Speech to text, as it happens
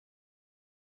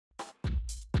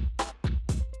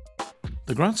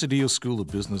The Graziadio School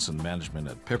of Business and Management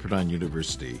at Pepperdine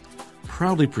University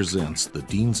proudly presents the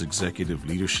Dean's Executive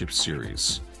Leadership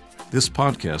Series. This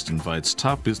podcast invites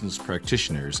top business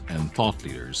practitioners and thought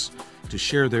leaders to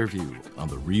share their view on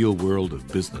the real world of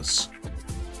business.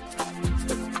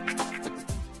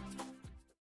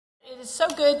 It is so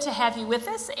good to have you with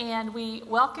us, and we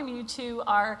welcome you to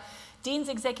our Dean's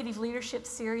Executive Leadership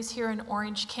Series here in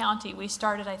Orange County. We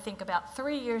started, I think, about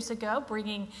 3 years ago,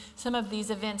 bringing some of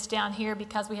these events down here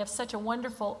because we have such a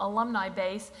wonderful alumni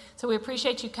base. So we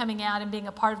appreciate you coming out and being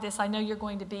a part of this. I know you're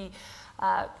going to be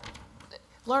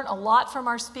learn a lot from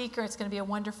our speaker. It's going to be a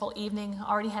wonderful evening.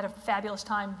 Already had a fabulous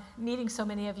time meeting so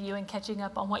many of you and catching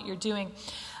up on what you're doing.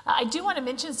 I do want to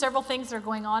mention several things that are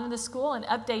going on in the school and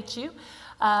update you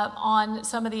on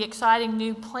some of the exciting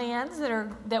new plans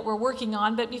that we're working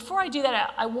on. But before I do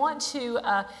that, I want to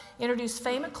introduce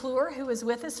Faye McClure, who is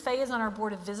with us. Faye is on our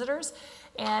Board of Visitors.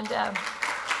 And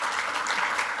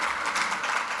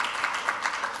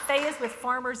Faye is with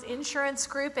Farmers Insurance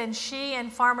Group, and she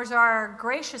and Farmers are our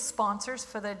gracious sponsors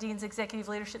for the Dean's Executive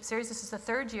Leadership Series. This is the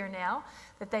third year now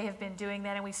that they have been doing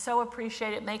that, and we so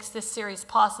appreciate it. It makes this series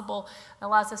possible. It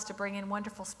allows us to bring in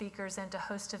wonderful speakers and to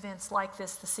host events like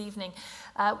this evening.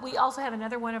 We also have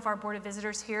another one of our Board of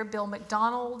Visitors here, Bill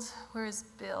McDonald. Where is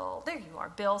Bill? There you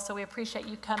are, Bill. So we appreciate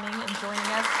you coming and joining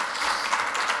us.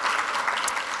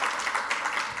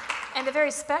 And a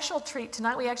very special treat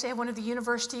tonight, we actually have one of the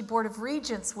University Board of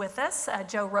Regents with us,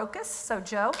 Joe Rokas. So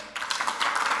Joe.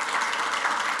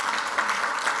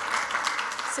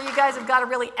 So you guys have got to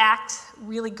really act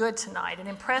really good tonight and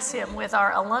impress him with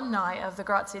our alumni of the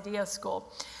Graziadio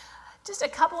School. Just a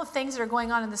couple of things that are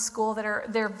going on in the school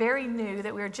they're very new,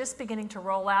 that we're just beginning to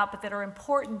roll out, but that are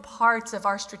important parts of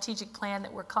our strategic plan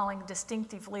that we're calling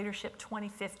Distinctive Leadership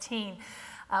 2015.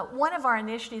 One of our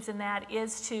initiatives in that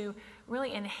is to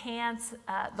really enhance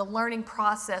the learning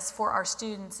process for our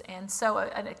students. And so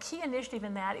a key initiative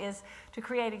in that is to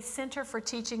create a Center for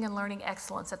Teaching and Learning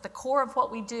Excellence. At the core of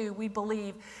what we do, we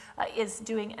believe, is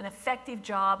doing an effective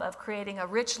job of creating a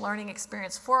rich learning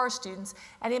experience for our students,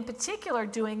 and in particular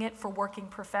doing it for working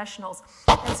professionals.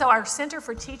 And so our Center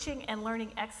for Teaching and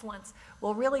Learning Excellence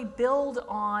will really build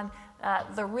on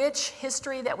the rich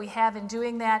history that we have in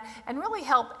doing that, and really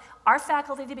help our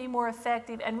faculty to be more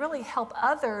effective, and really help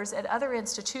others at other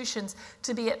institutions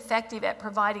to be effective at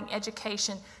providing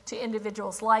education to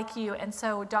individuals like you. And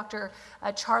so Dr.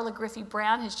 Charla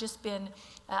Griffey-Brown has just been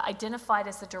identified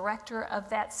as the director of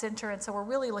that center, and so we're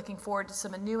really looking forward to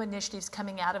some new initiatives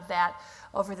coming out of that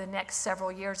over the next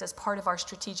several years as part of our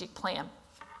strategic plan.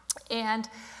 And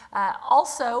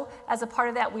also, as a part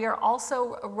of that, we are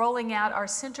also rolling out our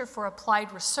Center for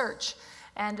Applied Research.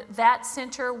 And that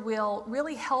center will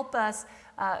really help us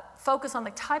focus on the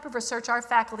type of research our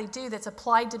faculty do that's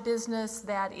applied to business,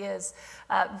 that is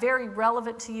very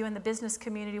relevant to you in the business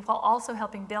community, while also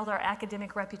helping build our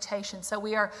academic reputation. So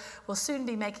we'll soon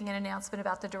be making an announcement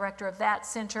about the director of that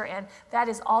center, and that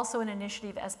is also an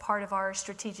initiative as part of our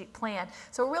strategic plan.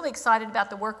 So we're really excited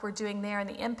about the work we're doing there and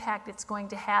the impact it's going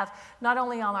to have not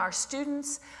only on our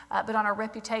students, but on our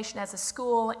reputation as a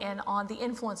school, and on the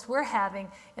influence we're having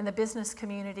in the business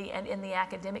community and in the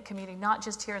academic community, not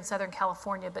just here in Southern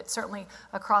California, but certainly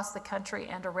across the country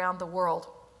and around the world.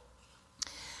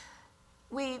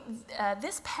 We,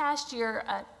 this past year,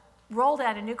 rolled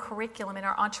out a new curriculum in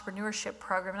our entrepreneurship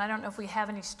program, and I don't know if we have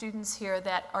any students here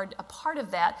that are a part of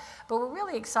that, but we're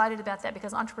really excited about that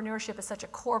because entrepreneurship is such a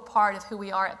core part of who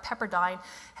we are at Pepperdine,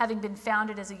 having been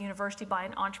founded as a university by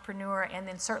an entrepreneur, and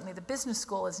then certainly the business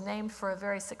school is named for a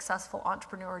very successful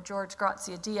entrepreneur, George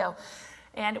Graziadio.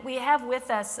 And we have with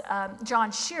us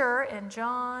John Shearer, and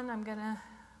John,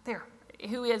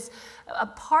 who is a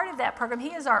part of that program.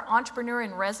 He is our entrepreneur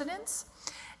in residence,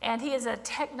 and he is a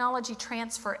technology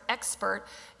transfer expert.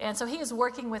 And so he is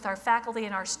working with our faculty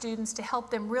and our students to help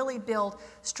them really build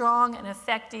strong and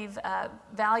effective,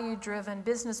 value-driven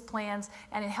business plans,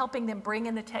 and in helping them bring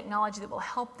in the technology that will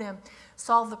help them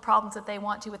solve the problems that they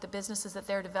want to with the businesses that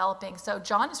they're developing. So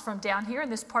John is from down here in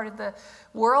this part of the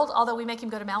world, although we make him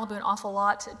go to Malibu an awful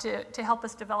lot to help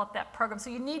us develop that program.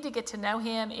 So you need to get to know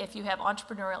him if you have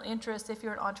entrepreneurial interests, if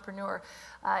you're an entrepreneur.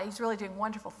 He's really doing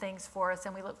wonderful things for us,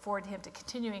 and we look forward to him to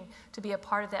continuing to be a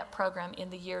part of that program in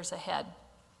the years ahead.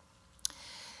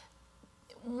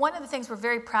 One of the things we're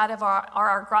very proud of are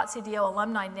our Graziadio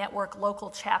Alumni Network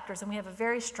local chapters, and we have a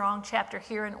very strong chapter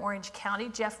here in Orange County.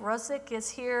 Jeff Rosick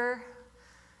is here,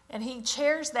 and he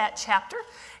chairs that chapter.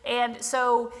 And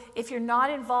so if you're not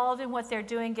involved in what they're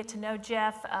doing, get to know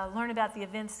Jeff, learn about the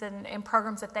events and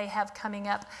programs that they have coming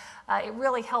up. It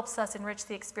really helps us enrich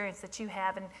the experience that you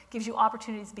have and gives you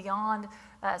opportunities beyond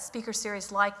speaker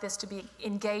series like this to be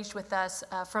engaged with us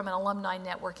from an alumni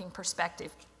networking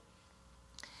perspective.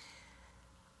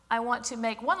 I want to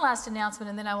make one last announcement,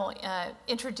 and then I will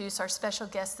introduce our special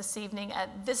guest this evening.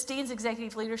 This Dean's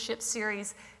Executive Leadership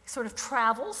Series sort of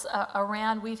travels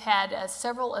around. We've had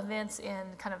several events in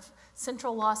kind of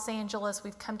central Los Angeles.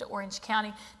 We've come to Orange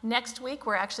County. Next week,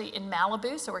 we're actually in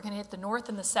Malibu, so we're going to hit the north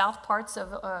and the south parts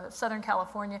of Southern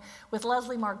California with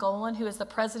Leslie Margolin, who is the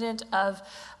president of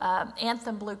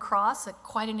Anthem Blue Cross.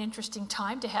 Quite an interesting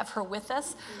time to have her with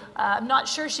us. I'm not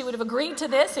sure she would have agreed to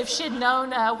this if she'd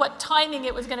known what timing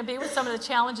it was going to be with some of the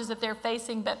challenges that they're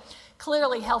facing, but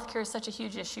clearly healthcare is such a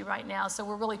huge issue right now, so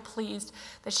we're really pleased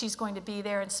that she's going to be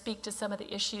there and speak to some of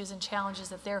the issues and challenges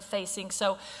that they're facing.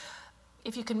 So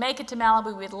if you can make it to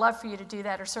Malibu, we'd love for you to do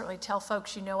that, or certainly tell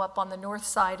folks you know up on the north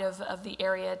side of the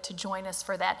area to join us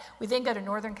for that. We then go to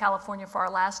Northern California for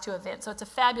our last two events. So it's a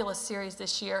fabulous series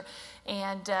this year,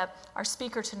 and our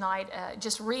speaker tonight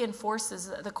just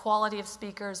reinforces the quality of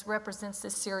speakers, represents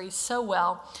this series so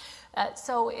well.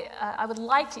 I would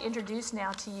like to introduce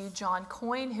now to you John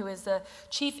Coyne, who is the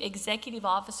Chief Executive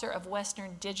Officer of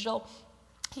Western Digital.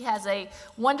 He has a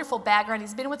wonderful background.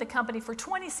 He's been with the company for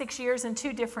 26 years in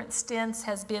 2 different stints,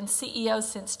 has been CEO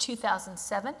since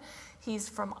 2007. He's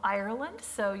from Ireland,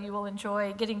 so you will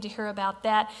enjoy getting to hear about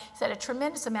that. He's had a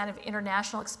tremendous amount of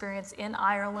international experience in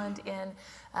Ireland, in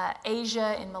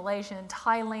Asia, in Malaysia, and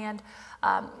Thailand.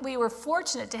 We were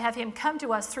fortunate to have him come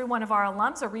to us through one of our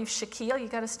alums, Arif Shakil. You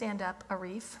got to stand up,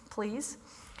 Arif, please.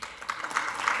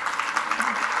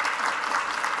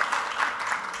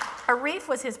 Arif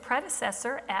was his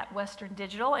predecessor at Western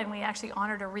Digital, and we actually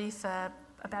honored Arif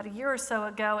about a year or so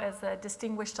ago as a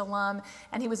distinguished alum,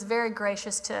 and he was very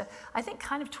gracious to, I think,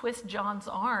 kind of twist John's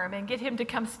arm and get him to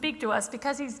come speak to us,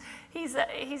 because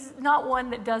he's not one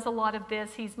that does a lot of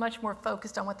this. He's much more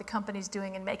focused on what the company's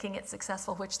doing and making it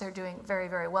successful, which they're doing very,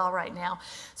 very well right now.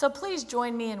 So please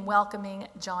join me in welcoming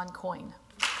John Coyne.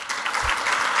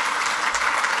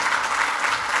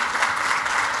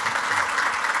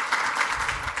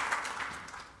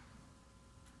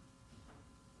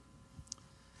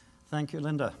 Thank you,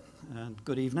 Linda, and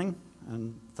good evening,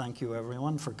 and thank you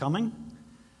everyone for coming.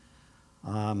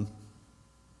 I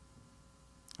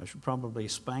should probably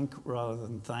spank rather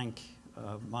than thank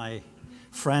my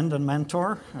friend and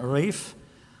mentor, Arif,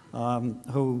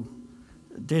 who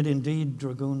did indeed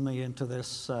dragoon me into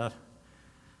this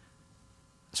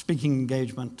speaking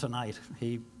engagement tonight.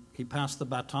 He passed the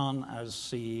baton as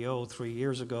CEO 3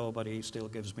 years ago, but he still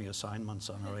gives me assignments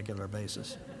on a regular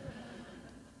basis.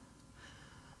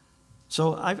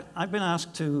 So I've been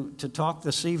asked to talk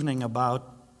this evening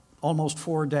about almost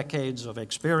 4 decades of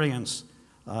experience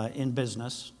in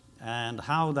business and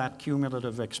how that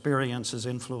cumulative experience has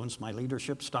influenced my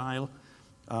leadership style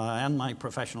and my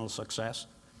professional success,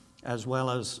 as well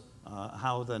as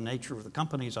how the nature of the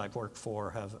companies I've worked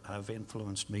for have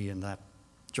influenced me in that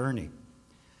journey.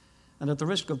 And at the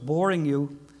risk of boring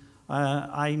you,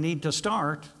 I need to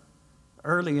start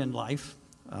early in life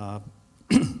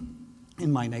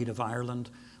in my native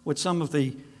Ireland with some of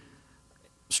the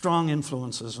strong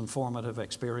influences and formative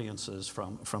experiences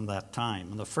from that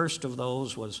time. And the first of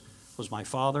those was my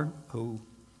father, who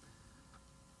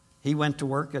he went to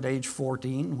work at age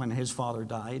 14 when his father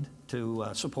died to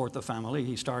support the family.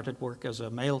 He started work as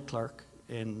a mail clerk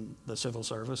in the civil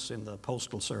service, in the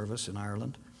postal service in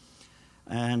Ireland.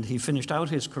 And he finished out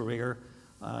his career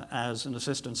as an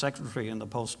assistant secretary in the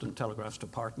Post and Telegraphs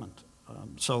Department.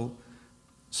 So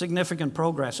significant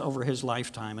progress over his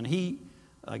lifetime, and he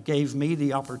gave me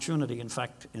the opportunity, in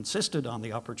fact, insisted on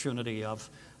the opportunity of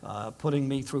putting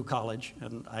me through college,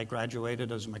 and I graduated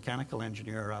as a mechanical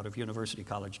engineer out of University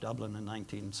College Dublin in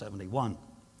 1971.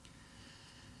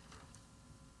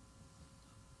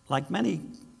 Like many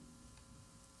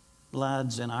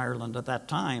lads in Ireland at that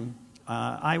time,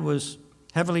 I was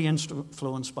heavily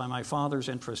influenced by my father's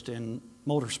interest in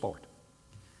motorsport.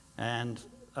 And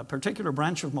a particular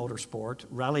branch of motorsport,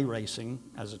 rally racing,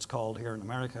 as it's called here in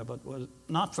America, but was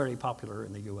not very popular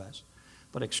in the US,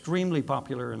 but extremely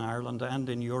popular in Ireland and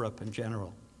in Europe in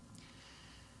general.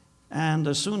 And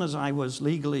as soon as I was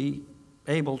legally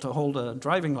able to hold a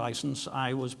driving license,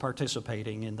 I was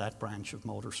participating in that branch of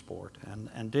motorsport,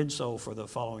 and did so for the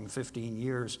following 15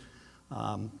 years.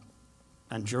 And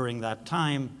during that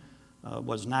time,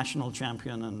 was national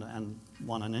champion and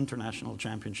won an international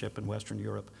championship in Western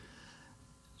Europe.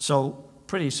 So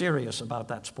pretty serious about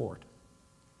that sport.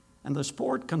 And the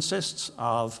sport consists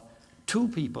of 2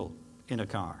 people in a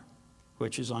car,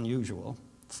 which is unusual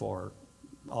for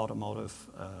automotive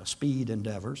speed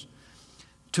endeavors.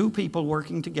 2 people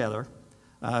working together,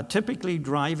 typically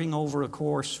driving over a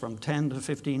course from 10 to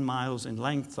 15 miles in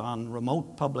length on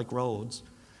remote public roads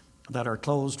that are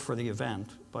closed for the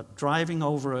event, but driving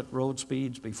over at road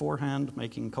speeds beforehand,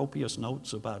 making copious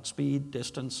notes about speed,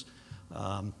 distance,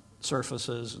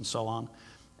 surfaces, and so on.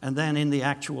 And then in the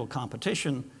actual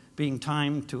competition, being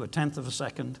timed to 1/10 of a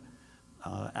second.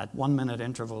 At 1-minute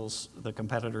intervals, the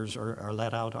competitors are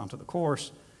let out onto the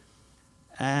course.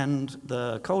 And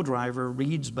the co-driver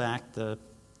reads back the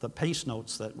pace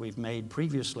notes that we've made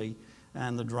previously,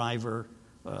 and the driver,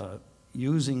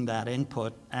 using that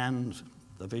input and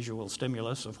the visual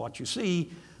stimulus of what you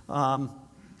see,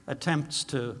 attempts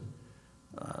to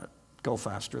go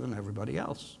faster than everybody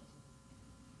else.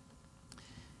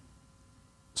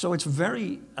 So it's a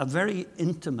very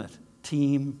intimate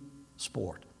team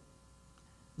sport,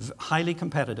 highly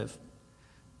competitive,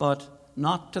 but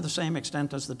not to the same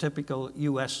extent as the typical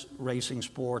US racing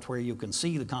sport where you can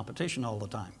see the competition all the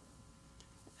time.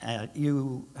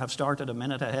 You have started a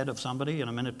minute ahead of somebody and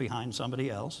a minute behind somebody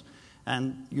else,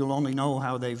 and you'll only know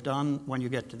how they've done when you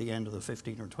get to the end of the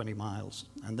 15 or 20 miles.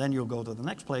 And then you'll go to the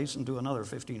next place and do another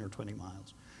 15 or 20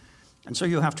 miles. And so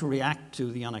you have to react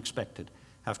to the unexpected,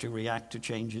 have to react to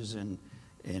changes in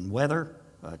weather,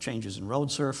 changes in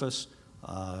road surface,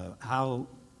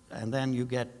 and then you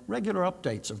get regular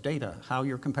updates of data, how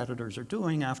your competitors are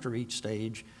doing after each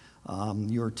stage.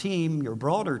 Your team, your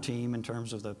broader team in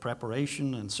terms of the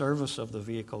preparation and service of the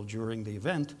vehicle during the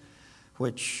event,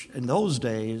 which in those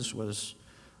days was,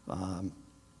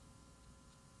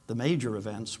 the major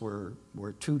events were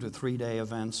 2 to 3 day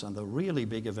events, and the really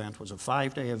big event was a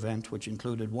 5-day event, which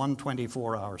included one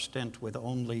 24-hour stint with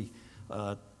only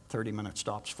 30-minute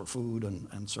stops for food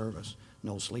and service,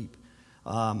 no sleep.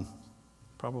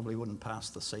 Probably wouldn't pass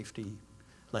the safety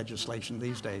legislation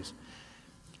these days.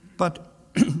 But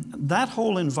that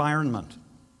whole environment,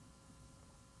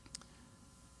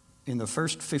 in the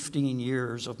first 15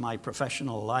 years of my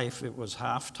professional life, it was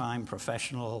half-time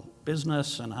professional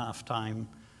business and half-time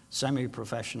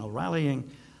semi-professional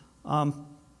rallying,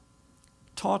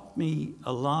 taught me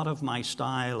a lot of my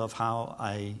style of how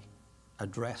I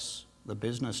address the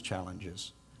business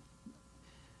challenges.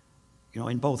 You know,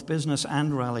 in both business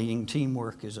and rallying,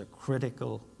 teamwork is a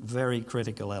critical, very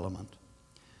critical element.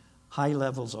 High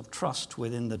levels of trust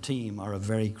within the team are a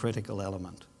very critical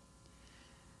element.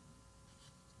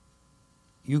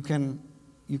 You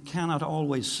cannot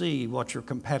always see what your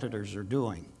competitors are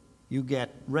doing. You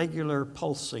get regular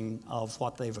pulsing of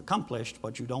what they've accomplished,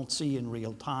 but you don't see in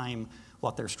real time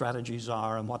what their strategies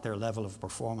are and what their level of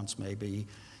performance may be.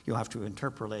 You have to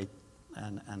interpolate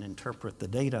and interpret the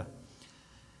data.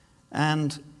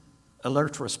 And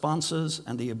alert responses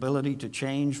and the ability to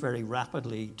change very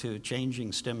rapidly to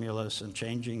changing stimulus and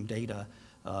changing data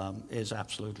is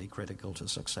absolutely critical to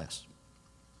success.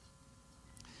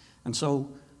 And so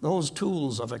those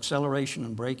tools of acceleration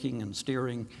and braking and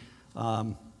steering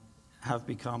have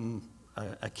become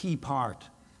a key part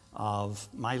of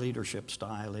my leadership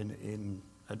style in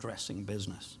addressing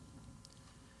business.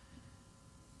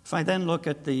 If I then look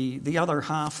at the other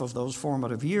half of those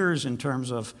formative years in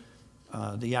terms of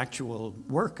the actual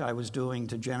work I was doing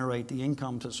to generate the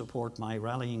income to support my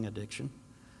rallying addiction,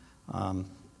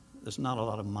 there's not a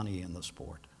lot of money in the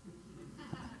sport.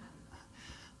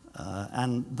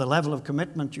 And the level of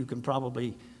commitment you can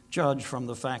probably judge from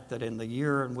the fact that in the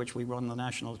year in which we won the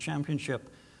national championship,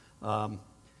 I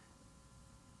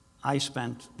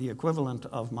spent the equivalent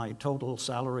of my total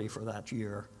salary for that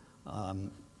year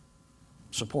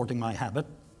supporting my habit.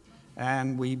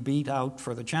 And we beat out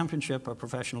for the championship a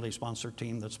professionally sponsored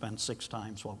team that spent 6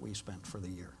 times what we spent for the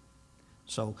year.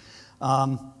 So,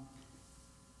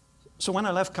 so when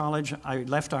I left college, I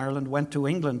left Ireland, went to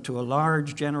England to a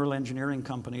large general engineering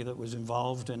company that was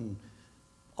involved in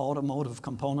automotive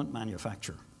component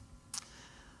manufacture.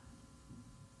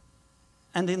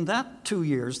 And in that 2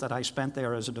 years that I spent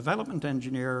there as a development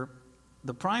engineer,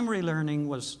 the primary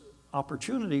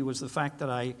opportunity was the fact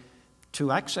that to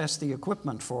access the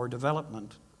equipment for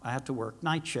development, I had to work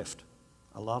night shift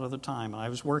a lot of the time. I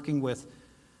was working with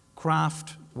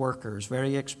craft workers,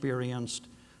 very experienced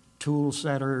tool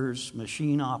setters,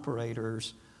 machine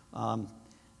operators,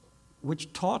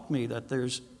 which taught me that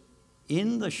there's,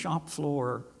 in the shop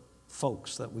floor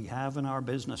folks that we have in our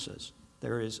businesses,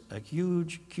 there is a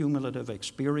huge cumulative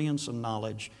experience and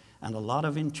knowledge and a lot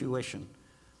of intuition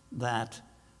that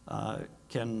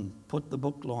can put the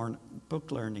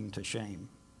book learning to shame.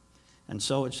 And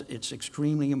so it's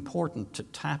extremely important to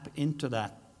tap into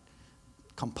that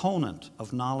component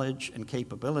of knowledge and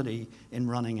capability in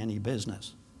running any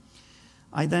business.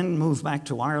 I then moved back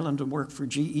to Ireland and worked for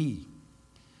GE,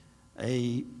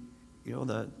 the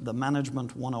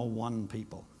Management 101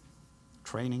 people,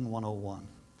 Training 101.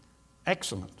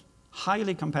 Excellent,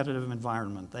 highly competitive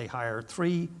environment. They hire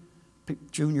 3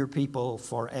 junior people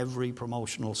for every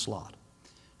promotional slot.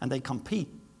 And they compete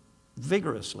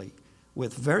vigorously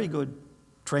with very good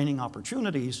training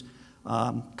opportunities,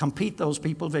 compete those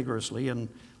people vigorously, and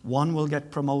one will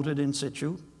get promoted in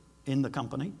situ in the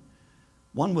company.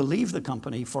 One will leave the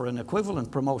company for an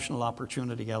equivalent promotional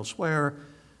opportunity elsewhere,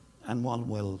 and one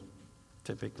will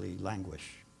typically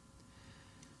languish.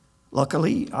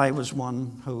 Luckily, I was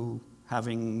one who,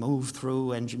 having moved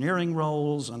through engineering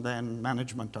roles and then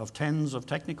management of tens of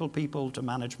technical people to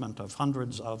management of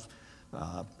hundreds of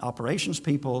operations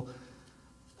people,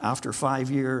 after 5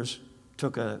 years,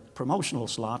 took a promotional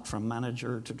slot from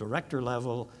manager to director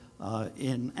level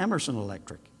in Emerson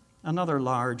Electric, another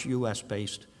large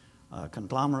US-based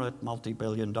conglomerate,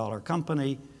 multi-billion-dollar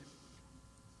company.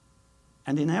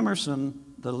 And in Emerson,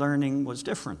 the learning was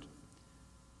different.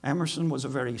 Emerson was a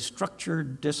very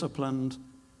structured, disciplined,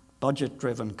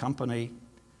 budget-driven company.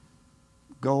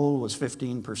 Goal was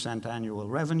 15% annual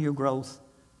revenue growth,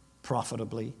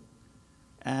 profitably.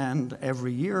 And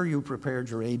every year you prepared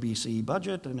your ABC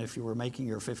budget, and if you were making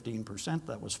your 15%,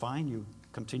 that was fine. You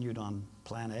continued on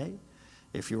plan A.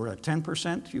 If you were at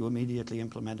 10%, you immediately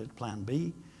implemented plan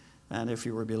B. And if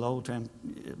you were below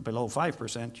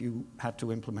 5%, you had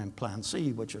to implement plan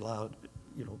C, which allowed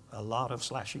a lot of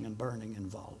slashing and burning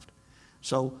involved.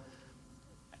 So,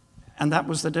 and that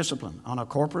was the discipline on a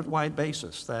corporate-wide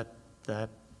basis that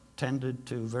tended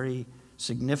to very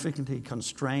significantly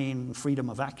constrain freedom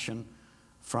of action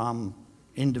from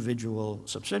individual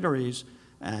subsidiaries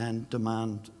and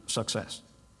demand success.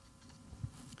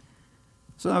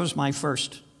 So that was my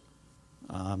first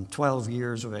 12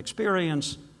 years of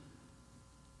experience.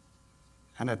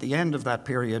 And at the end of that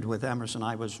period with Emerson,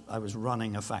 I was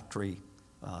running a factory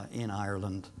in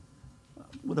Ireland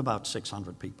with about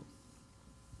 600 people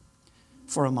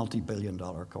for a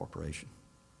multi-billion-dollar corporation.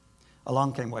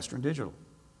 Along came Western Digital.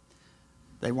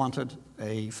 They wanted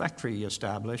a factory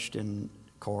established in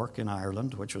Cork in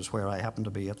Ireland, which was where I happened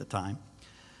to be at the time.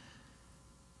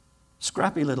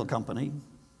 Scrappy little company,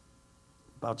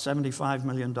 about $75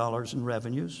 million in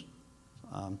revenues,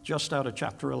 just out of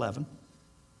Chapter 11,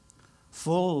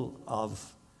 full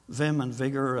of vim and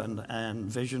vigor and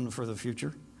vision for the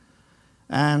future.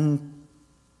 And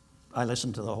I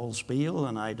listened to the whole spiel,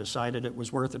 and I decided it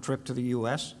was worth a trip to the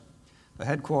US. The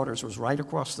headquarters was right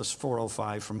across this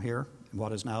 405 from here, in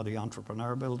what is now the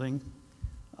Entrepreneur Building.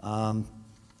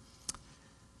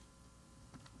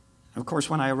 Of course,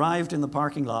 when I arrived in the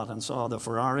parking lot and saw the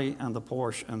Ferrari and the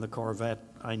Porsche and the Corvette,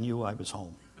 I knew I was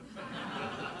home.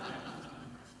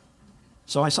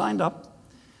 So I signed up.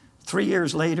 3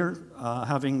 years later,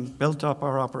 having built up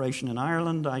our operation in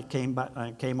Ireland, I came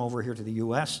over here to the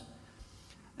US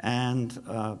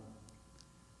and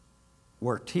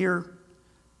worked here.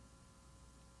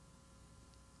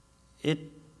 It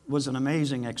was an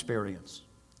amazing experience.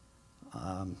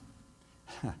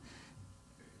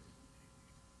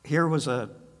 Here was a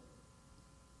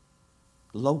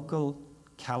local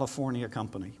California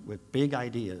company with big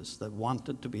ideas that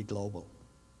wanted to be global.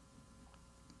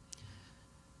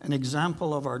 An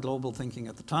example of our global thinking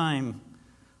at the time,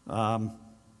 I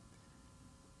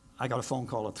got a phone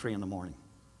call at 3 in the morning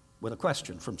with a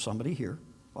question from somebody here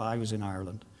while I was in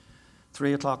Ireland.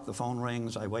 3 o'clock, the phone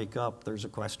rings, I wake up, there's a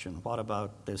question. What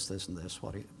about this, this, and this?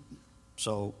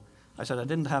 So I said I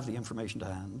didn't have the information to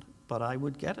hand, but I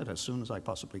would get it as soon as I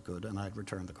possibly could, and I'd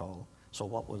return the call. So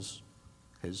what was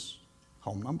his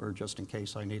home number, just in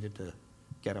case I needed to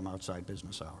get him outside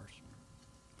business hours?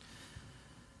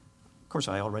 Of course,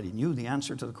 I already knew the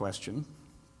answer to the question,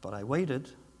 but I waited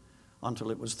until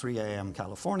it was 3 a.m.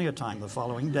 California time the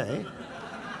following day.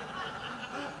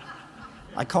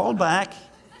 I called back.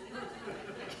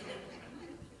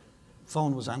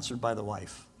 Phone was answered by the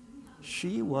wife.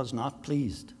 She was not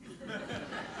pleased.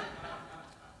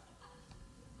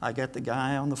 I get the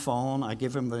guy on the phone, I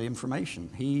give him the information.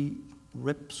 He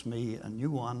rips me a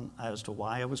new one as to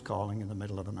why I was calling in the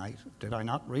middle of the night. Did I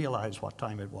not realize what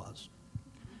time it was?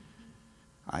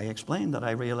 I explained that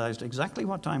I realized exactly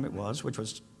what time it was, which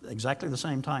was exactly the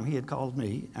same time he had called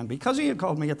me. And because he had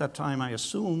called me at that time, I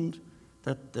assumed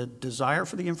that the desire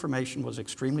for the information was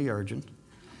extremely urgent.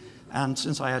 And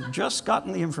since I had just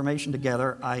gotten the information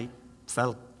together, I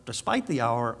felt, despite the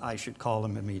hour, I should call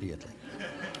him immediately.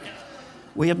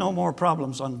 We had no more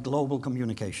problems on global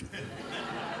communication.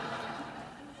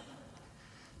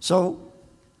 So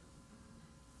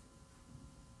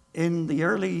in the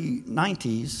early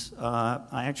 90s,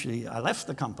 I left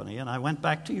the company and I went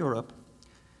back to Europe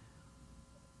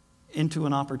into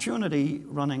an opportunity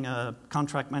running a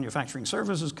contract manufacturing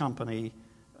services company,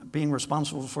 being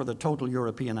responsible for the total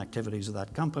European activities of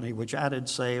that company, which added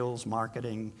sales,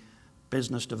 marketing,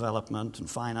 business development, and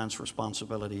finance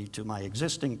responsibility to my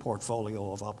existing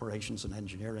portfolio of operations and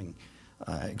engineering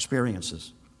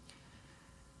experiences.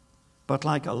 But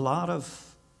like a lot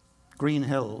of green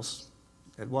hills,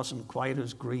 it wasn't quite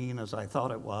as green as I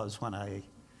thought it was when I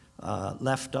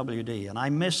left WD. And I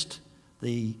missed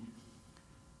the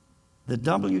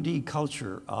WD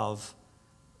culture of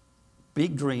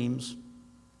big dreams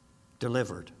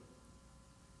delivered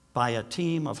by a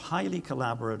team of highly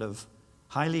collaborative,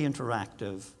 highly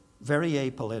interactive, very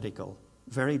apolitical,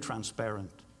 very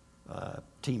transparent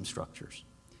team structures.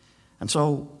 And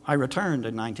so I returned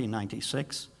in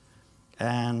 1996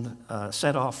 and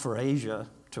set off for Asia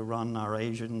to run our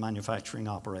Asian manufacturing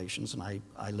operations, and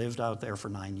I lived out there for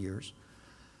 9 years,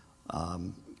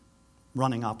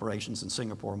 running operations in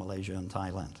Singapore, Malaysia, and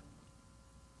Thailand.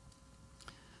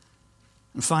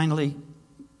 And finally,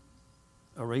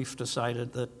 Arif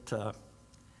decided that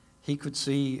he could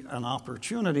see an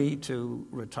opportunity to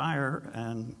retire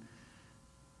and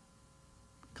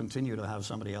continue to have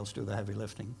somebody else do the heavy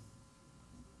lifting.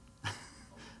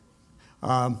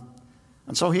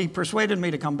 And so he persuaded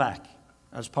me to come back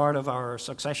as part of our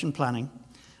succession planning.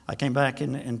 I came back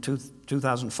in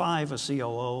 2005 as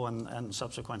COO and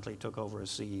subsequently took over as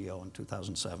CEO in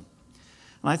 2007. And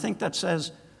I think that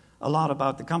says a lot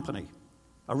about the company.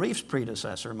 Arif's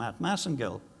predecessor, Matt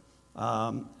Massengill,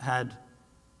 had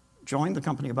joined the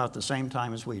company about the same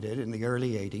time as we did in the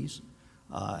early 80s,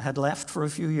 had left for a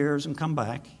few years and come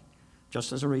back,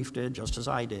 just as Arif did, just as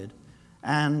I did,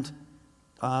 and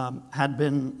had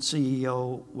been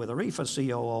CEO with Arif as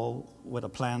COO with a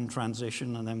planned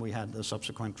transition, and then we had the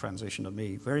subsequent transition of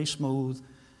me. Very smooth,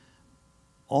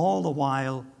 all the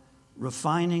while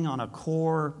refining on a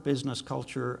core business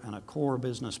culture and a core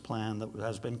business plan that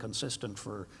has been consistent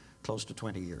for close to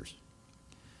 20 years.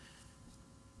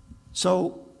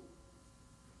 So,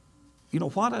 you know,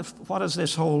 what has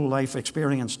this whole life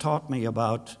experience taught me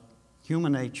about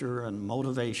human nature and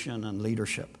motivation and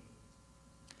leadership?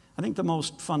 I think the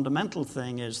most fundamental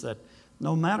thing is that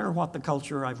no matter what the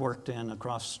culture I've worked in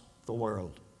across the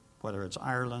world, whether it's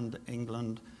Ireland,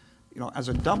 England, you know, as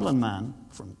a Dublin man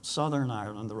from Southern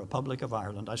Ireland, the Republic of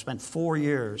Ireland, I spent 4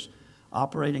 years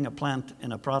operating a plant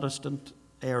in a Protestant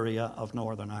area of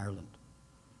Northern Ireland,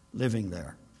 living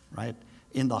there, right,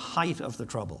 in the height of the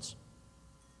Troubles.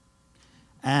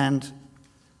 And,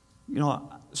 you know,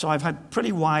 so I've had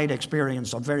pretty wide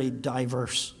experience of very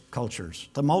diverse cultures,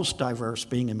 the most diverse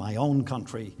being in my own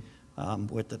country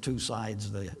with the two sides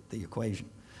of the equation.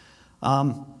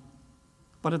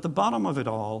 But at the bottom of it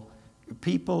all,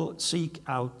 people seek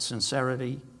out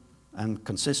sincerity and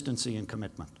consistency and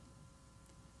commitment.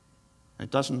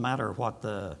 It doesn't matter what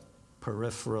the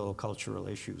peripheral cultural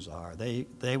issues are.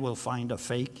 They will find a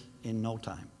fake in no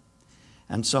time.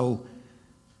 And so,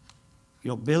 you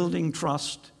know, building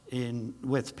trust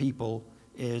with people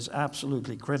is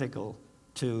absolutely critical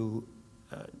to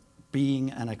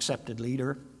being an accepted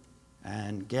leader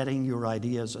and getting your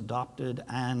ideas adopted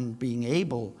and being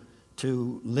able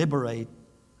to liberate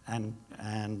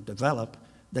and develop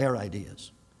their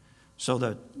ideas. So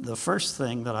that the first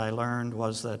thing that I learned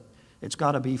was that it's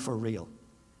got to be for real.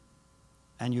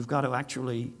 And you've got to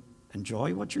actually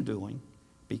enjoy what you're doing,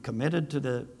 be committed to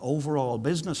the overall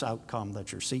business outcome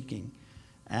that you're seeking,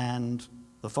 and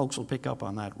the folks will pick up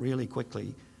on that really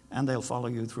quickly, and they'll follow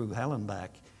you through hell and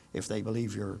back if they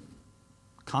believe you're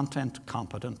content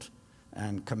competent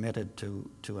and committed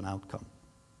to an outcome.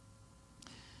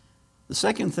 The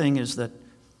second thing is that,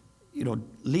 you know,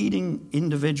 leading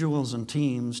individuals and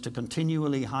teams to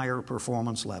continually higher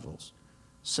performance levels,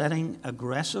 setting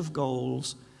aggressive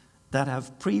goals that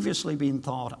have previously been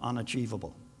thought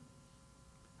unachievable,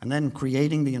 and then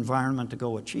creating the environment to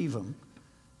go achieve them.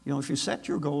 You know, if you set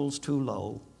your goals too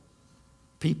low,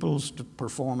 people's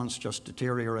performance just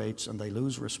deteriorates and they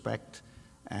lose respect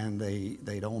and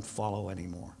they don't follow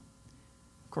anymore.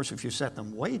 Of course, if you set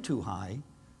them way too high,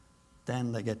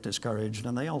 then they get discouraged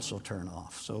and they also turn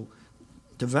off. So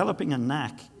developing a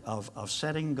knack of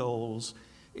setting goals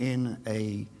in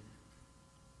a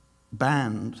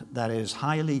band that is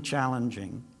highly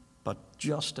challenging but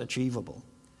just achievable,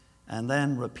 and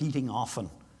then repeating often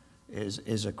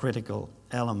is a critical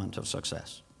element of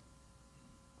success.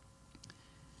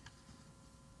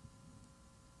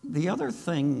 The other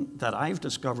thing that I've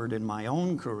discovered in my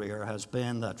own career has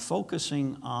been that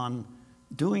focusing on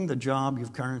doing the job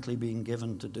you've currently been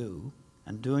given to do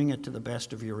and doing it to the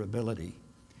best of your ability,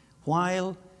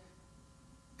 while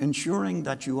ensuring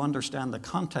that you understand the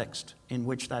context in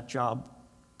which that job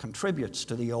contributes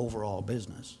to the overall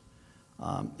business,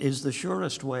 is the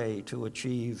surest way to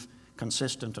achieve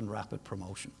consistent and rapid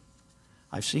promotion.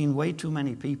 I've seen way too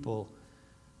many people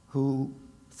who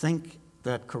think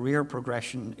that career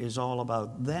progression is all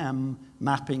about them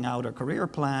mapping out a career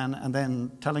plan and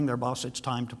then telling their boss it's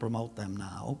time to promote them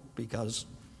now because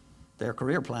their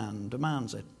career plan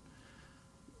demands it.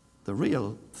 The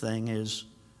real thing is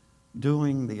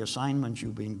doing the assignment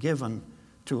you've been given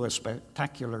to a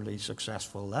spectacularly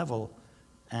successful level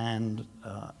and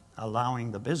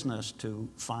allowing the business to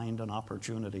find an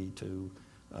opportunity to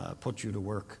put you to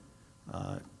work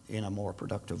in a more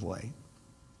productive way.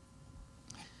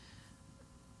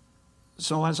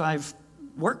 So as I've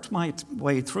worked my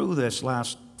way through this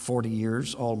last 40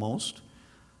 years almost,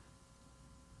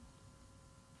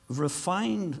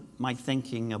 refined my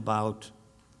thinking about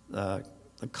the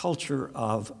culture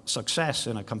of success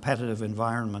in a competitive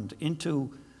environment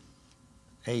into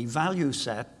a value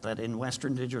set that in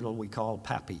Western Digital we call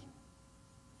PAPI.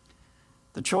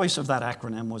 The choice of that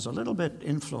acronym was a little bit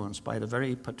influenced by the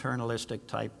very paternalistic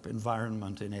type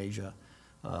environment in Asia,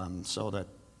 so that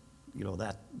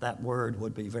that word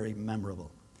would be very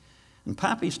memorable. And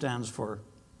PAPI stands for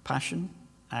passion,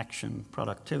 action,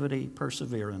 productivity,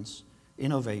 perseverance,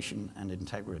 innovation, and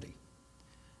integrity.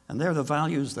 And they're the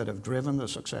values that have driven the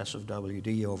success of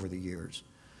WD over the years.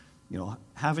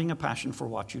 Having a passion for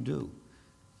what you do,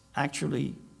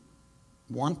 actually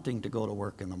wanting to go to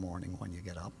work in the morning when you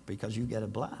get up because you get a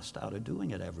blast out of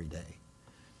doing it every day.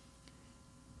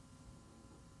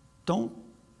 Don't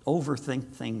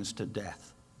overthink things to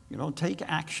death. Take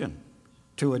action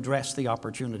to address the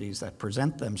opportunities that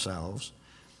present themselves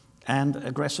and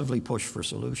aggressively push for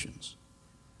solutions.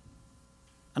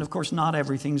 And of course, not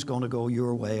everything's going to go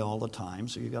your way all the time,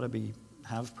 so you've got to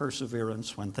have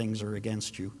perseverance when things are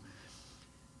against you.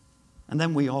 And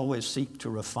then we always seek to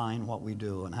refine what we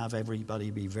do and have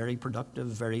everybody be very productive,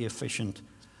 very efficient.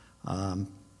 And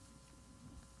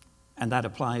that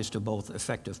applies to both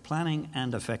effective planning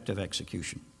and effective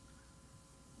execution.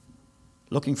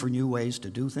 Looking for new ways to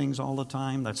do things all the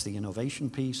time, that's the innovation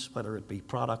piece, whether it be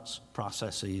products,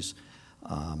 processes,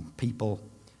 people.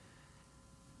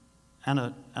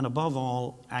 And above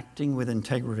all, acting with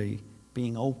integrity,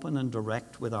 being open and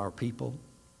direct with our people.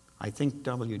 I think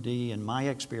WD, in my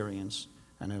experience,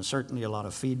 and certainly a lot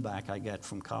of feedback I get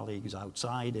from colleagues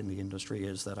outside in the industry,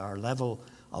 is that our level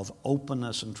of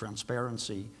openness and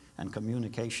transparency and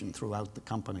communication throughout the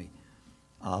company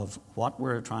of what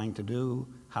we're trying to do,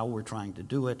 how we're trying to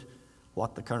do it,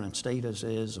 what the current status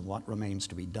is, and what remains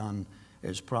to be done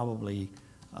is probably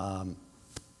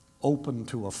open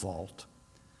to a fault.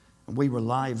 We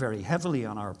rely very heavily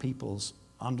on our people's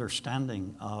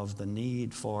understanding of the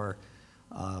need for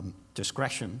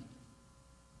discretion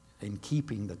in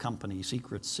keeping the company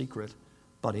secrets secret,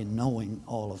 but in knowing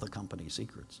all of the company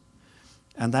secrets.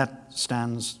 And that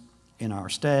stands in our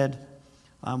stead.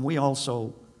 We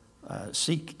also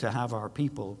seek to have our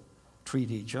people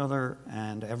treat each other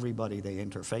and everybody they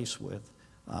interface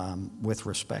with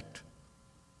respect.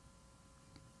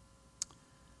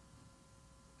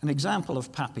 An example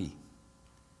of PAPI,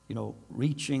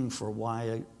 reaching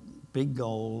for big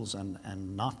goals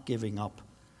and not giving up.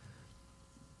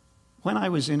 When I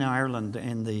was in Ireland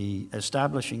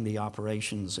establishing the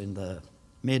operations in the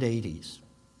mid-80s,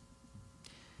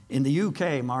 in the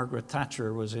UK, Margaret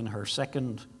Thatcher was in her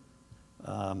second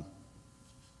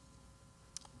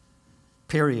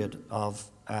period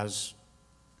as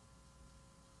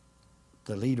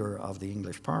the leader of the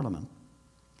English Parliament.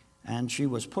 And she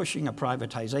was pushing a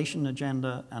privatization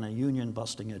agenda and a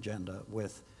union-busting agenda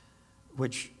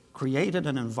which created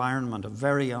an environment, a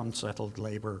very unsettled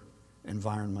labor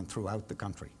environment throughout the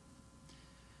country.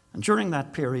 And during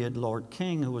that period, Lord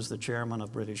King, who was the chairman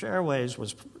of British Airways,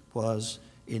 was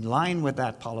in line with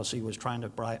that policy, was trying to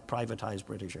privatize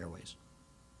British Airways.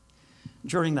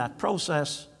 During that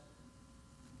process,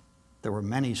 there were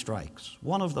many strikes.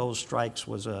 One of those strikes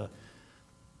was a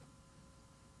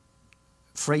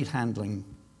freight handling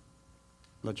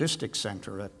logistics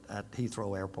center at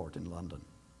Heathrow Airport in London,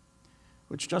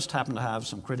 which just happened to have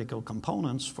some critical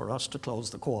components for us to close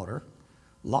the quarter,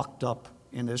 locked up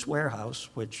in this warehouse,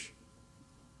 which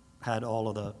had all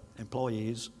of the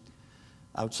employees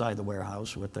outside the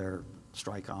warehouse with their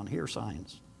strike on here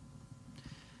signs.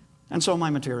 And so my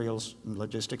materials and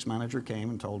logistics manager came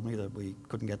and told me that we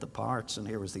couldn't get the parts, and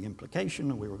here was the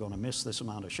implication, and we were going to miss this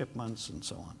amount of shipments and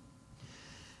so on.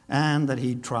 And that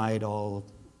he'd tried all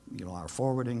our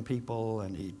forwarding people,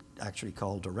 and he actually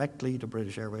called directly to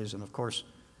British Airways, and of course,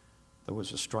 there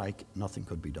was a strike, nothing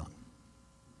could be done.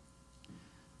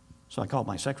 So I called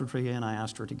my secretary in, I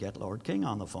asked her to get Lord King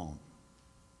on the phone.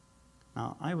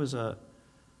 Now, I was a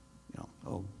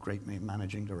great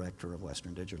managing director of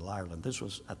Western Digital Ireland. This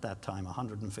was, at that time,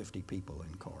 150 people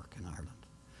in Cork, in Ireland.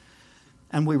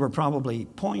 And we were probably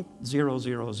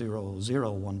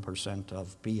 0.00001%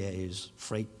 of BA's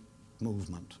freight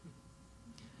movement.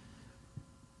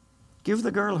 Give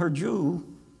the girl her due,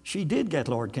 she did get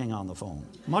Lord King on the phone,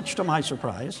 much to my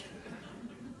surprise.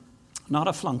 Not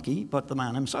a flunky, but the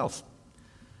man himself.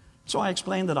 So I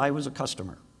explained that I was a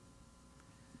customer,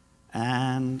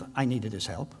 and I needed his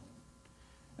help.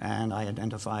 And I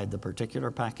identified the particular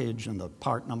package and the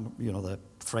part number, the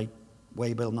freight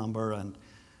waybill number, and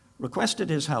requested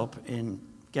his help in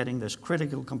getting this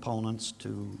critical components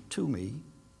to me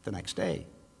the next day.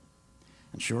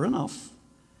 And sure enough,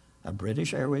 a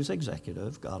British Airways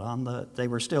executive got on they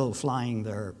were still flying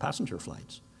their passenger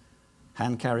flights,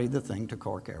 hand-carried the thing to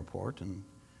Cork Airport and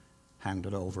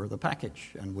handed over the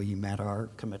package. And we met our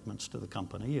commitments to the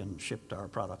company and shipped our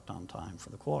product on time for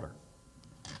the quarter.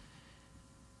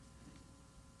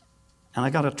 And I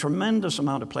got a tremendous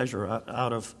amount of pleasure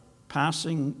out of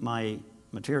passing my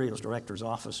materials director's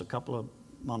office a couple of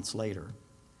months later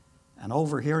and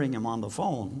overhearing him on the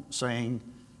phone saying,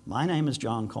 "My name is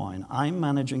John Coyne. I'm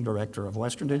managing director of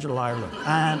Western Digital Ireland."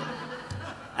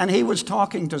 And he was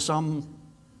talking to some,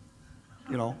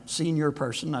 senior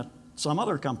person at some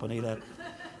other company that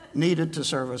needed to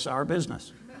service our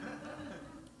business.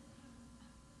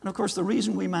 And of course, the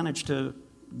reason we managed to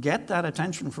get that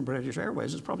attention from British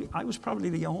Airways is I was probably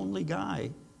the only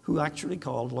guy who actually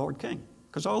called Lord King,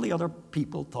 because all the other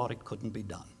people thought it couldn't be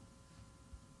done.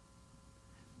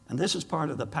 And this is part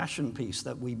of the passion piece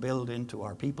that we build into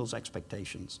our people's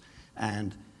expectations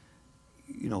and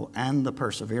the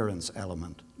perseverance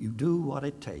element. You do what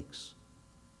it takes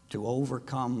to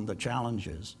overcome the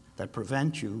challenges that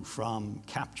prevent you from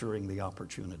capturing the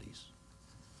opportunities.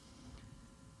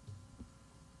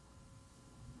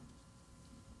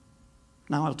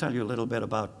 Now I'll tell you a little bit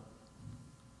about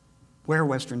where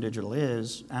Western Digital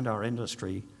is and our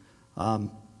industry,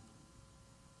 and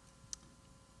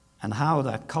how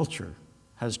that culture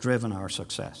has driven our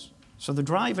success. So the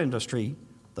drive industry,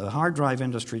 the hard drive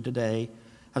industry today,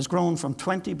 has grown from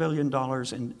 $20 billion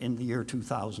in the year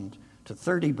 2000 to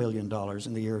 $30 billion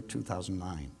in the year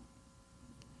 2009.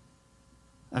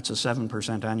 That's a 7%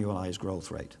 annualized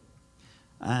growth rate.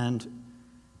 And,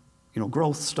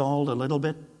 growth stalled a little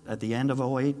bit at the end of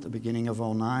 2008, the beginning of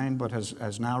 2009, but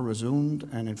has now resumed.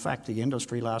 And in fact, the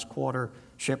industry last quarter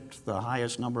shipped the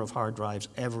highest number of hard drives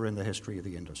ever in the history of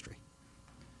the industry.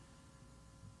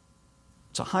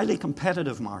 It's a highly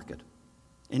competitive market.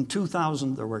 In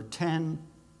 2000, there were 10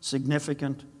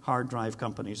 significant hard drive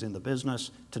companies in the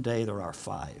business. Today, there are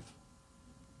 5.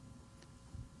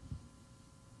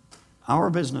 Our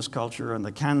business culture and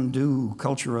the can-do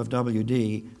culture of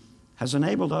WD has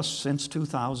enabled us since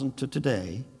 2000 to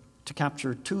today to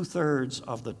capture 2/3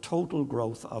 of the total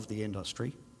growth of the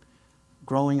industry,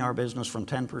 growing our business from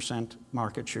 10%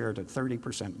 market share to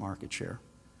 30% market share.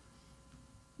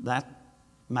 That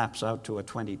maps out to a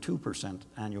 22%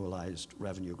 annualized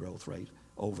revenue growth rate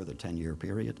over the 10-year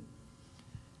period.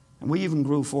 And we even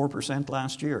grew 4%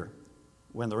 last year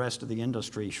when the rest of the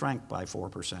industry shrank by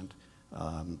 4%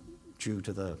 due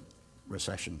to the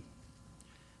recession.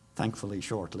 Thankfully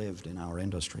short-lived in our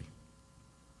industry.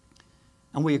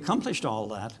 And we accomplished all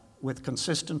that with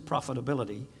consistent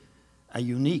profitability, a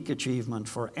unique achievement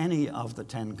for any of the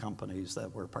 10 companies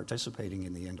that were participating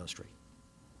in the industry.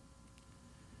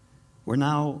 We're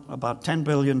now about $10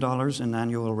 billion in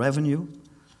annual revenue.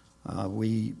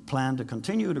 We plan to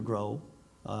continue to grow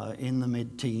in the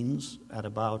mid-teens at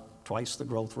about twice the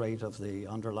growth rate of the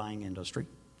underlying industry,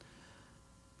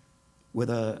 with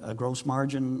a gross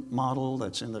margin model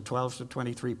that's in the 12 to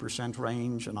 23%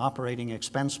 range, an operating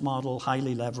expense model,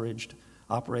 highly leveraged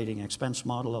operating expense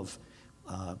model of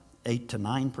 8 to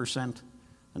 9%,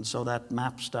 and so that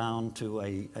maps down to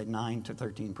a 9 to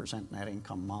 13% net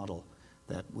income model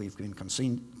that we've been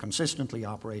consistently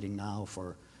operating now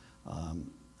for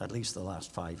at least the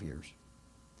last 5 years.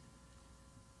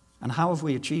 And how have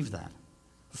we achieved that?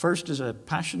 First is a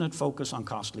passionate focus on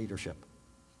cost leadership.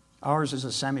 Ours is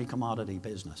a semi-commodity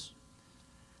business,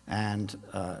 and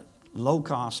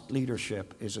low-cost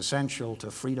leadership is essential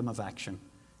to freedom of action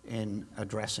in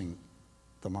addressing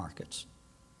the markets.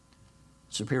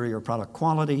 Superior product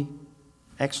quality,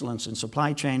 excellence in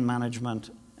supply chain management,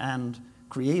 and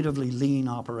creatively lean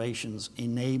operations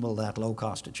enable that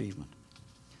low-cost achievement.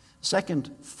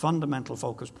 Second fundamental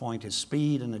focus point is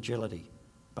speed and agility,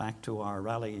 back to our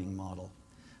rallying model.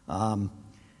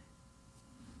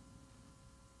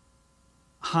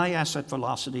 High asset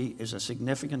velocity is a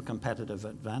significant competitive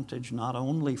advantage, not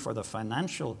only for the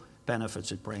financial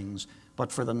benefits it brings,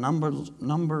 but for the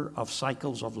number of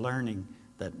cycles of learning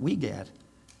that we get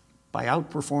by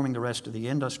outperforming the rest of the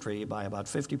industry by about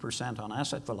 50% on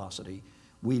asset velocity.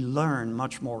 We learn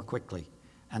much more quickly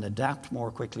and adapt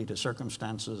more quickly to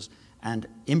circumstances and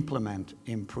implement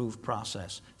improved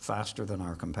process faster than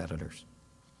our competitors.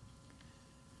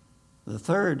 The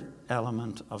third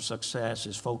element of success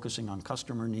is focusing on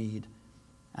customer need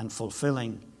and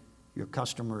fulfilling your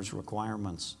customers'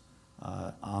 requirements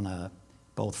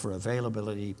both for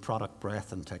availability, product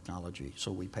breadth, and technology.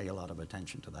 So we pay a lot of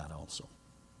attention to that also.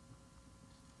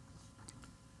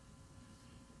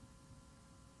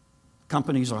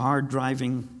 Companies are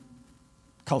hard-driving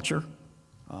culture.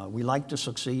 We like to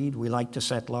succeed. We like to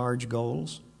set large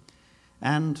goals.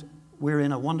 And we're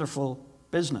in a wonderful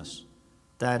business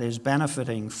that is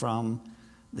benefiting from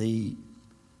the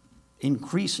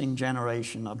increasing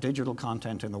generation of digital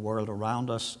content in the world around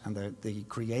us and the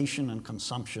creation and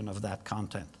consumption of that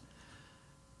content.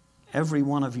 Every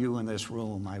one of you in this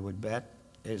room, I would bet,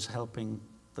 is helping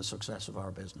the success of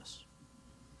our business.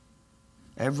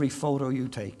 Every photo you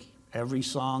take, every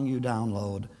song you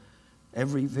download,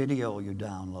 every video you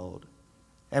download,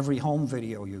 every home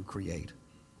video you create,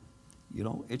 you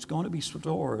know, it's going to be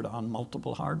stored on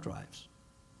multiple hard drives.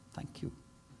 Thank you.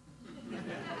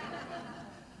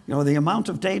 You know, the amount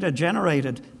of data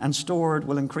generated and stored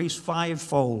will increase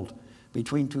 5-fold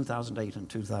between 2008 and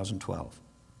 2012.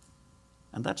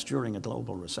 And that's during a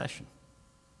global recession.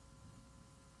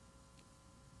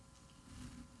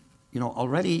 You know,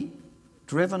 already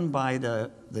driven by the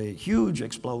huge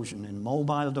explosion in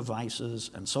mobile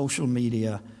devices and social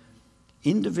media,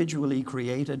 individually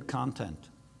created content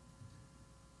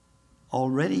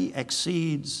already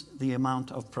exceeds the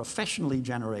amount of professionally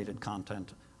generated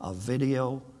content of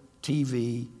video,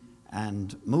 TV,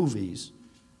 and movies.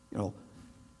 You know,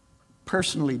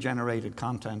 personally generated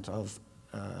content of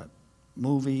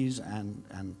movies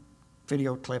and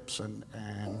video clips and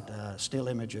still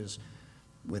images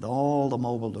with all the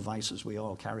mobile devices we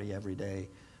all carry every day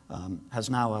has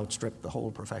now outstripped the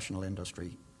whole professional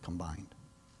industry combined.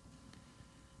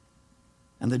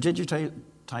 And the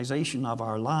digitization of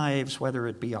our lives, whether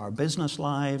it be our business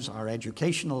lives, our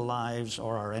educational lives,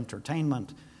 or our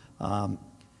entertainment,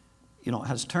 you know,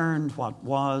 has turned what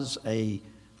was a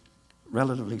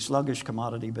relatively sluggish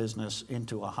commodity business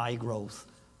into a high-growth,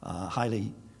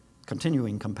 highly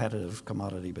continuing competitive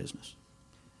commodity business.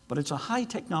 But it's a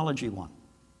high-technology one.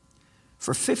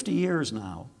 For 50 years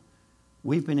now,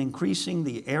 we've been increasing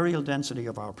the areal density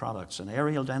of our products, and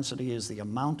areal density is the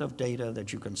amount of data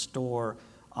that you can store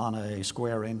on a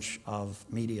square inch of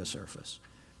media surface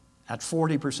at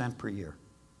 40% per year.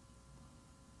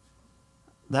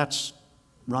 That's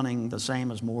running the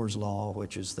same as Moore's Law,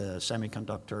 which is the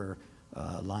semiconductor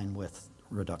line width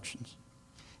reductions.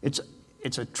 It's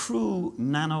a true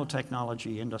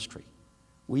nanotechnology industry.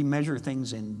 We measure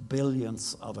things in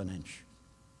billionths of an inch.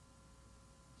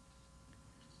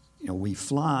 You know, we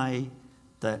fly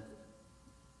the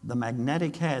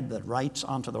magnetic head that writes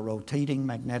onto the rotating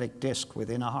magnetic disk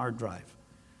within a hard drive,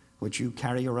 which you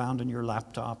carry around in your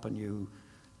laptop and you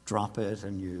drop it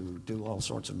and you do all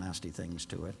sorts of nasty things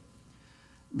to it.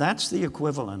 That's the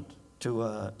equivalent to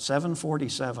a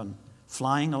 747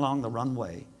 flying along the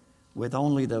runway with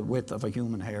only the width of a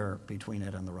human hair between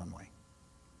it and the runway.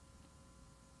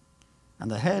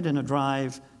 And the head in a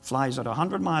drive flies at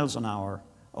 100 miles an hour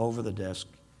over the disk,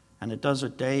 and it does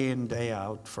it day in, day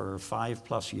out for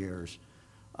 5+ years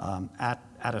at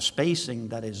a spacing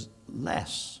that is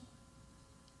less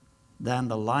than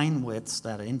the line widths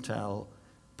that Intel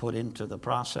put into the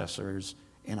processors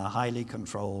in a highly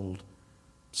controlled,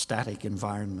 static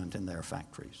environment in their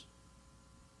factories.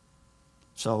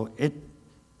 So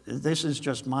this is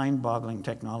just mind-boggling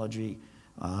technology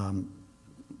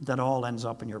that all ends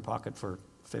up in your pocket for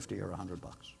 50 or 100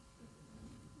 bucks.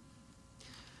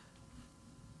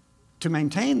 To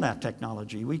maintain that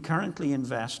technology, we currently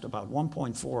invest about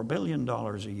 $1.4 billion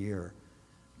a year,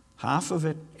 half of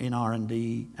it in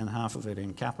R&D and half of it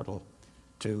in capital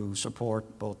to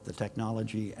support both the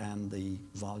technology and the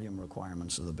volume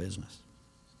requirements of the business.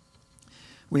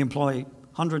 We employ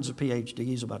hundreds of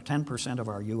PhDs, about 10% of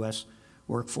our US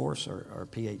workforce are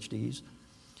PhDs,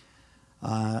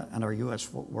 and our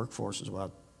US workforce is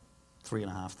about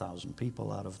 3,500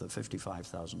 people out of the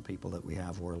 55,000 people that we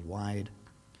have worldwide.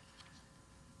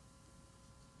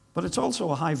 But it's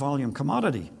also a high-volume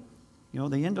commodity. You know,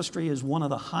 the industry is one of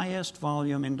the highest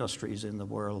volume industries in the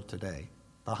world today.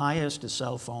 The highest is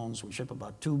cell phones. We ship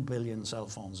about 2 billion cell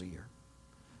phones a year.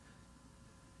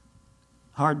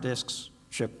 Hard disks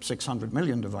ship 600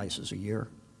 million devices a year.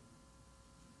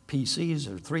 PCs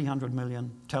are 300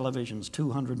 million, televisions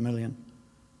 200 million.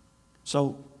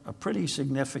 So a pretty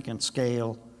significant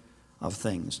scale of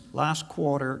things. Last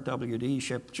quarter, WD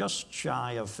shipped just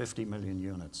shy of 50 million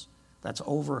units. That's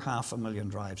over 500,000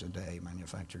 drives a day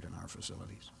manufactured in our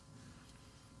facilities.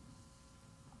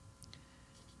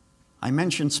 I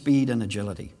mentioned speed and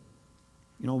agility.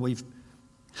 You know, we've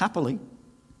happily,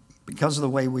 because of the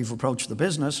way we've approached the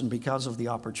business and because of the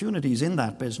opportunities in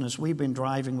that business, we've been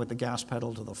driving with the gas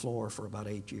pedal to the floor for about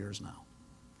 8 years now.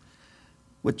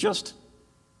 With just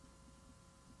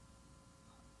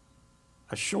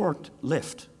a short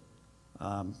lift,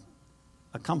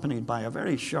 accompanied by a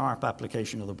very sharp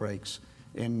application of the brakes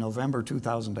in November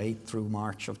 2008 through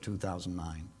March of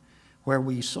 2009, where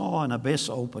we saw an abyss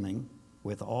opening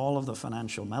with all of the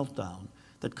financial meltdown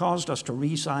that caused us to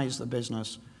resize the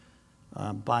business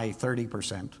by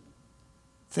 30%,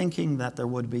 thinking that there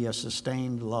would be a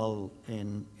sustained lull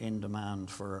in demand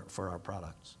for our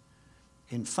products.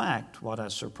 In fact, what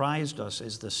has surprised us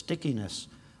is the stickiness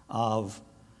of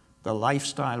the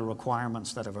lifestyle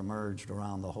requirements that have emerged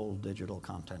around the whole digital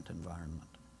content environment.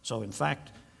 So in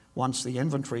fact, once the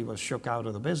inventory was shook out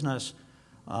of the business,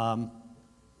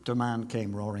 demand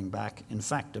came roaring back. In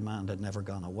fact, demand had never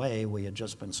gone away. We had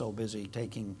just been so busy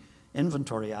taking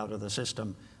inventory out of the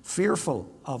system, fearful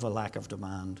of a lack of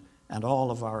demand, and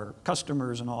all of our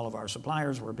customers and all of our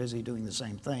suppliers were busy doing the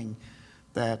same thing,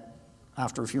 that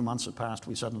after a few months had passed,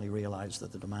 we suddenly realized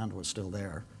that the demand was still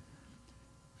there.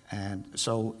 And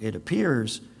so it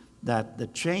appears that the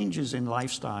changes in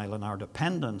lifestyle and our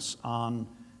dependence on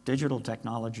digital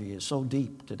technology is so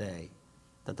deep today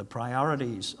that the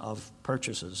priorities of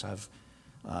purchases have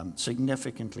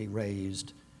significantly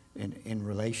raised in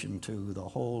relation to the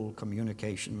whole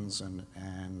communications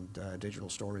and digital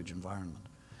storage environment.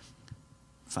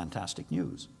 Fantastic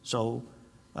news. So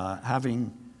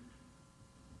having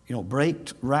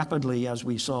braked rapidly as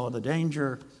we saw the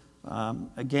danger,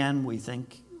 again, we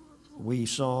think we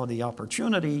saw the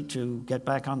opportunity to get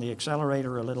back on the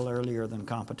accelerator a little earlier than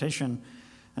competition.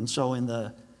 And so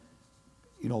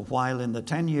while in the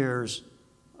 10 years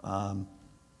from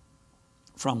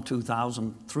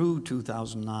 2000 through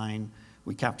 2009,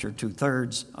 we captured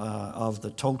 2/3 of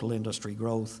the total industry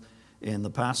growth. In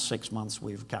the past 6 months,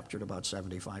 we've captured about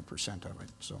 75% of it.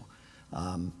 So,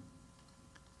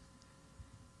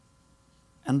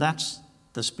 and that's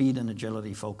the speed and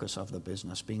agility focus of the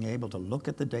business, being able to look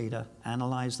at the data,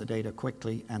 analyze the data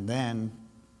quickly, and then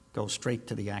go straight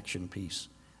to the action piece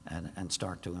and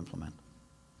start to implement.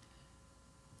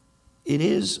 It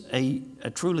is a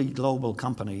truly global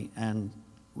company, and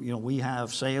we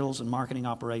have sales and marketing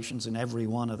operations in every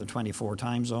one of the 24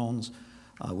 time zones.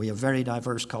 We have very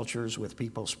diverse cultures with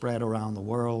people spread around the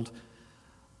world.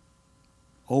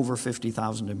 Over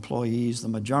 50,000 employees, the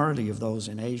majority of those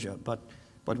in Asia. But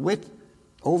with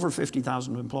over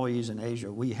 50,000 employees in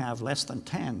Asia, we have less than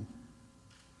 10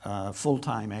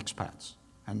 full-time expats,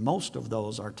 and most of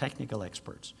those are technical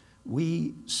experts.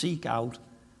 We seek out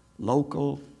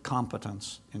local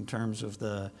competence in terms of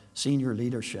the senior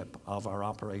leadership of our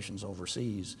operations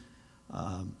overseas,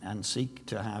 and seek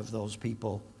to have those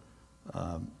people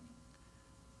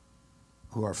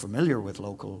who are familiar with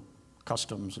local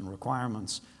customs and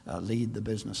requirements lead the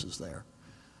businesses there.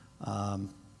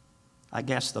 I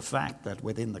guess the fact that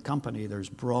within the company there's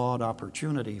broad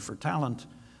opportunity for talent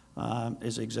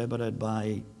is exhibited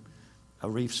by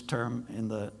Arif's term in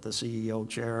the CEO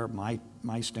chair,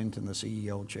 my stint in the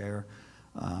CEO chair.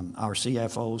 Our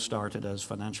CFO started as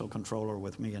financial controller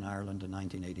with me in Ireland in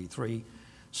 1983.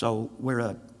 So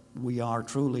we are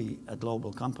truly a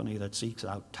global company that seeks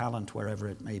out talent wherever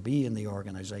it may be in the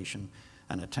organization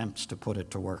and attempts to put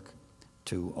it to work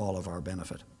to all of our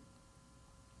benefit.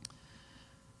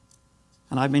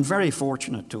 And I've been very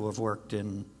fortunate to have worked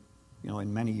in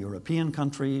many European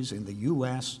countries, in the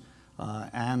US,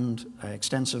 and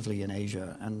extensively in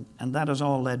Asia. And that has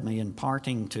all led me in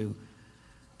parting to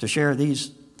share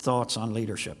these thoughts on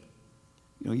leadership.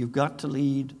 You've got to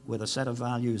lead with a set of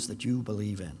values that you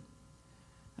believe in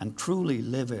and truly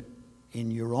live it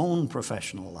in your own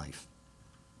professional life.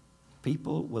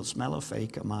 People will smell a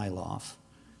fake a mile off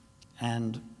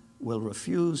and will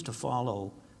refuse to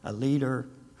follow a leader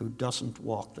who doesn't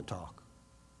walk the talk.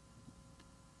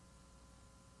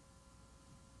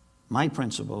 My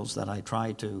principles that I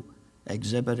try to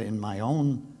exhibit in my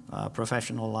own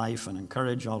professional life and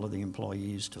encourage all of the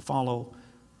employees to follow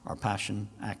are passion,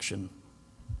 action,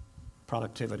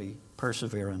 productivity,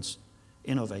 perseverance,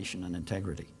 innovation, and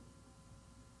integrity.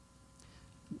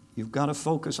 You've got to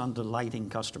focus on delighting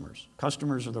customers.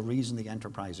 Customers are the reason the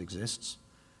enterprise exists.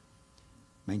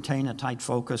 Maintain a tight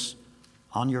focus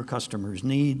on your customers'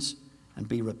 needs and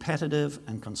be repetitive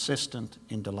and consistent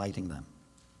in delighting them.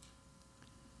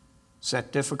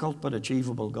 Set difficult but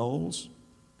achievable goals.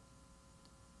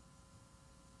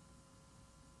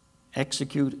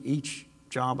 Execute each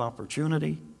job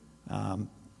opportunity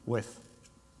with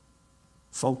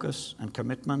focus and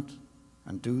commitment,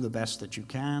 and do the best that you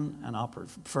can, and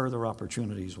further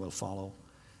opportunities will follow.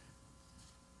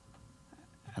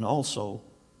 And also,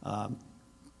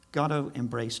 got to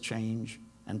embrace change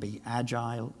and be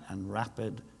agile and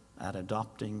rapid at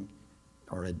adopting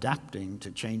or adapting to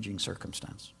changing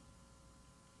circumstance.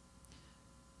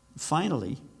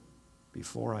 Finally,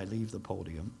 before I leave the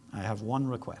podium, I have one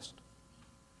request.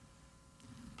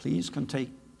 Please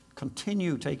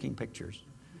continue taking pictures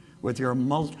with your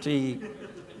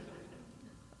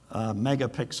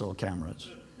megapixel cameras.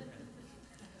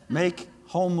 Make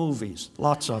home movies,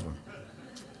 lots of them,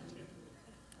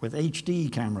 with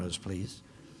HD cameras, please.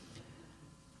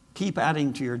 Keep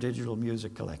adding to your digital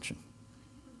music collection.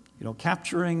 You know,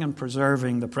 capturing and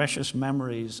preserving the precious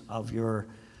memories of your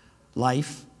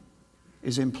life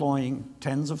is employing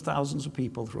tens of thousands of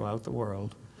people throughout the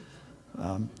world,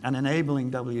 and enabling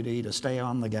WD to stay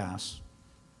on the gas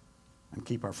and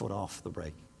keep our foot off the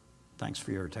brake. Thanks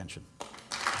for your attention.